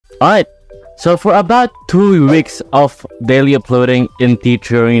Alright, so for about 2 weeks of daily uploading in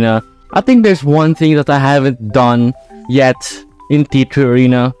T3 Arena, I think there's one thing that I haven't done yet in T3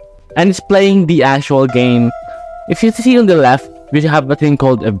 Arena, and it's playing the actual game. If you see on the left, we have a thing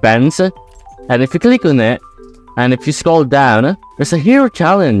called events, and if you click on it, and if you scroll down, there's a hero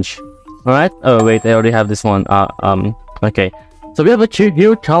challenge. Alright, oh wait, I already have this one. Okay, so we have a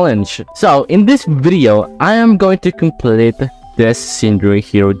hero challenge. So in this video, I am going to complete this Sindri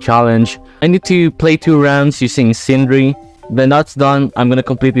hero challenge. I need to play 2 rounds using Sindri. Then that's done, I'm gonna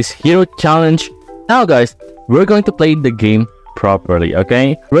complete this hero challenge. Now guys, we're going to play the game properly,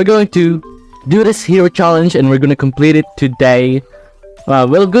 okay? We're going to do this hero challenge and we're gonna complete it today.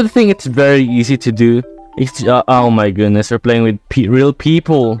 Well, good thing it's very easy to do. It's oh my goodness, we're playing with real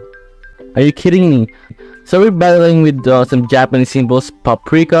people. Are you kidding me? So we're battling with some Japanese symbols,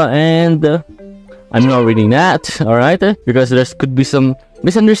 paprika, and I'm not reading that, alright? Because there could be some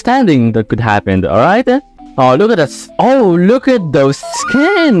misunderstanding that could happen, alright? Oh, look at us! Oh, look at those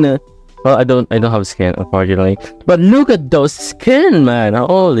skin! Well, I don't have skin, unfortunately. But look at those skin, man!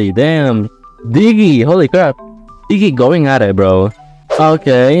 Holy damn! Diggy, holy crap! Diggy going at it, bro.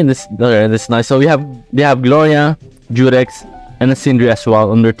 Okay, this is nice. So we have Gloria, Jurex, and Sindri as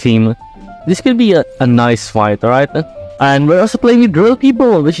well on their team. This could be a nice fight, alright? And we're also playing with real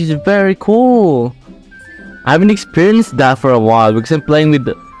people, which is very cool. I haven't experienced that for a while because I'm playing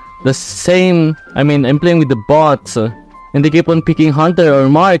with the same. I mean, I'm playing with the bots, and they keep on picking Hunter or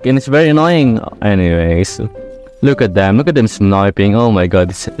Mark, and it's very annoying. Anyways, look at them sniping. Oh my god,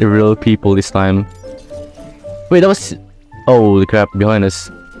 it's real people this time. Wait, that was. Holy crap, behind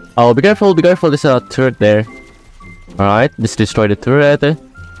us. Oh, be careful, there's a turret there. Alright, let's destroy the turret.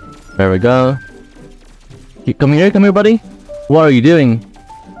 There we go. Come here, buddy. What are you doing?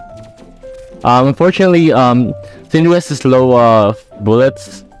 Unfortunately, Sindri has this low bullet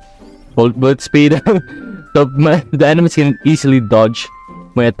speed. So the enemies can easily dodge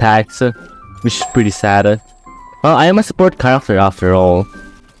my attacks, which is pretty sad. Well, I am a support character after all.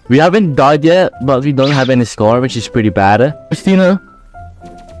 We haven't died yet, but we don't have any score, which is pretty bad. Christina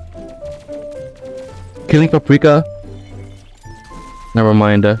killing paprika. Never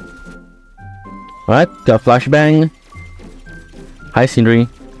mind. Alright, got flashbang. Hi, Sindri.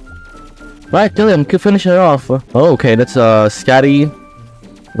 Right, kill him. Finish it off. Oh, okay, that's Scatty.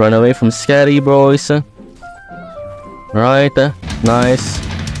 Run away from Scatty, boys. Right, nice.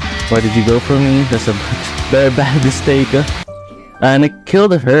 Why did you go for me? That's a very bad mistake. And I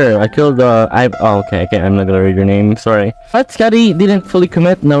killed her. I killed oh, okay, I'm not gonna read your name. Sorry. But Scatty didn't fully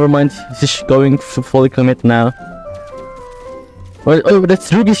commit. Never mind. He's just going to fully commit now. Oh,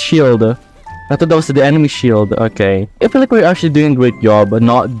 that's Ruby's shield. I thought that was the enemy shield. Okay. I feel like we're actually doing a great job,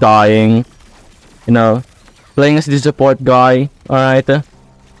 not dying. You know, playing as the support guy. Alright.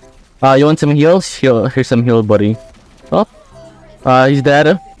 You want some heals? Here's some heal, buddy. Oh. He's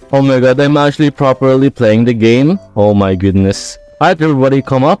dead. Oh my god, I'm actually properly playing the game. Oh my goodness. Alright, everybody,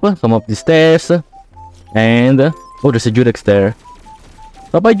 come up the stairs. And oh, there's a Judex there.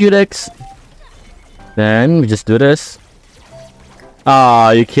 Bye-bye, Judex. Then we just do this.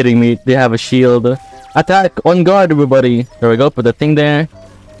 Ah, you're kidding me. They have a shield. Attack! On guard, everybody. There we go. Put the thing there.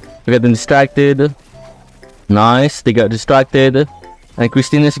 We got them distracted. Nice. They got distracted. And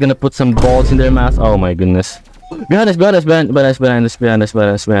Christina's gonna put some balls in their mouth. Oh my goodness. Behind us.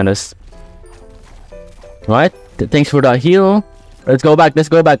 Right. Thanks for that heal. Let's go back.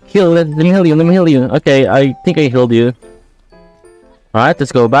 Heal. Let me heal you. Okay, I think I healed you. Alright,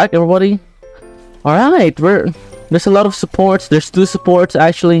 let's go back, everybody. Alright, there's a lot of supports. There's 2 supports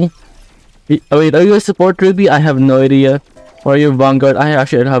actually. Oh wait, are you a support, Ruby? I have no idea. Or are you Vanguard? I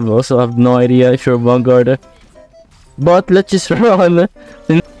actually also have no idea if you're Vanguard. But let's just run.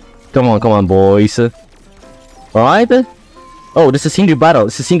 Come on, boys. Alright. Oh, this is Sindri battle.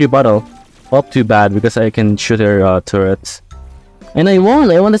 Oh, too bad because I can shoot her turrets. And I won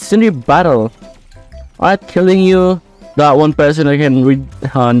the Sindri battle. Alright, killing you. That one person I can read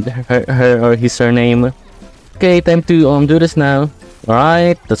her or his surname. Okay, time to do this now.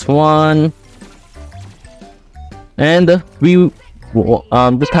 Alright, that's one. And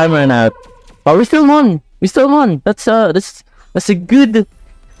the time ran out. But we still won. That's a good.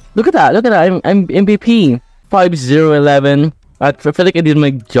 Look at that. I'm MVP. 5011. I feel like I did my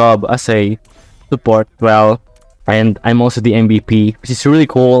job as a support well, and I'm also the MVP, which is really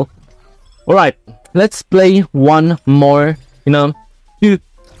cool. Alright, let's play one more, you know, to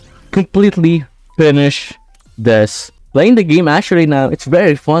completely finish this. Playing the game actually now, it's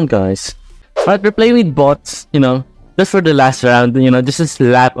very fun, guys. Alright, we're playing with bots, you know, just for the last round, you know, just a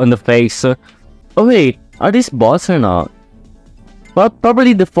slap on the face. Oh wait, are these bots or not? Well,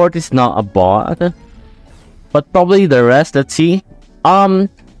 probably the fort is not a bot. But probably the rest, let's see.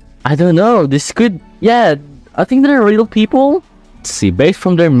 I don't know. This could... Yeah, I think they're real people. Let's see, based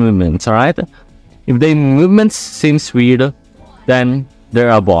from their movements, alright? If their movements seems weird, then they're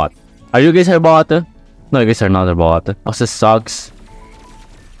a bot. Are you guys a bot? No, you guys are not a bot. Also sucks.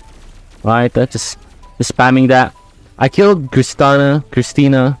 Right, just spamming that. I killed Christina. Where's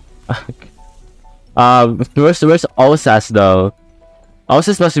Osas though?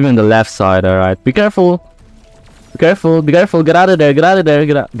 Osas must be on the left side, alright. Be careful. Be careful, be careful. Get out of there, get out of there,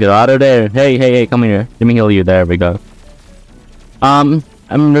 get out of there. Hey, come here. Let me heal you. There we go. I'm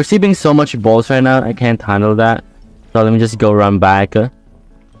receiving so much balls right now, I can't handle that. So let me just go run back.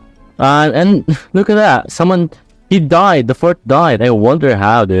 And look at that. He died. The fort died. I wonder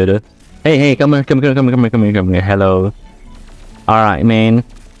how, dude. Hey, come here. Hello. Alright, man.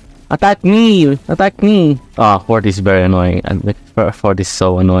 Attack me! Oh, fort is very annoying. And fort is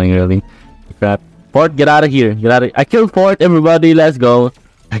so annoying, really. Crap. Fort, get out of here. I killed fort, everybody. Let's go. What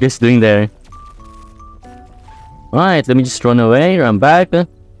are you guys doing there? Alright, let me just run away, run back.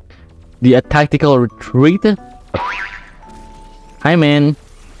 The tactical retreat. Hi, man.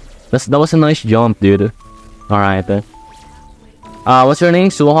 That was a nice jump, dude. Alright. What's your name?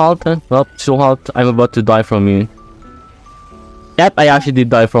 Suhalt? Well, Suhalt, I'm about to die from you. Yep, I actually did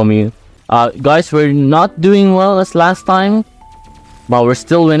die from you. Guys, we're not doing well as last time. But we're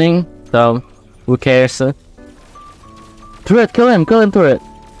still winning. So, who cares? Turret, kill him, turret.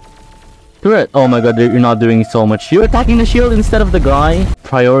 Turret. Oh my god, you're not doing so much. You're attacking the shield instead of the guy.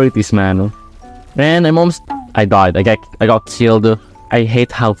 Priorities, man. And I died. I got killed. I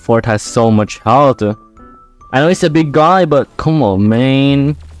hate how Fort has so much health. I know he's a big guy, but come on,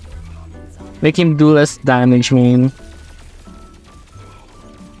 man. Make him do less damage, man.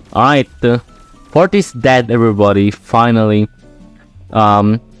 Alright. Fort is dead, everybody. Finally.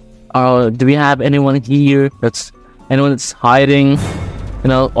 Do we have anyone here? Anyone that's hiding? You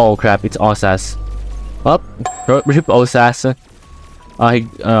know, oh crap, it's Osas. Up, rip Osas.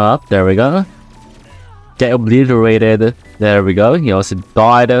 There we go. Get obliterated. There we go. He also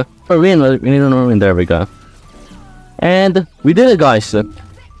died. Or we didn't win. There we go. And we did it, guys.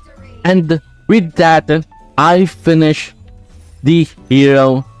 And with that, I finish the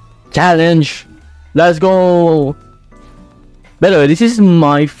hero challenge. Let's go. By the way, this is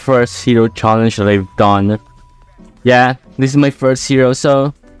my first hero challenge that I've done. Yeah, this is my first hero,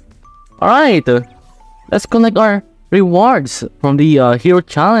 so... Alright, let's collect our rewards from the hero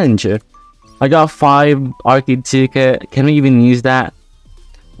challenge. I got 5 arcade ticket. Can we even use that?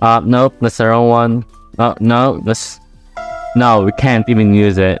 Nope, that's the wrong one. No, we can't even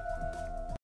use it.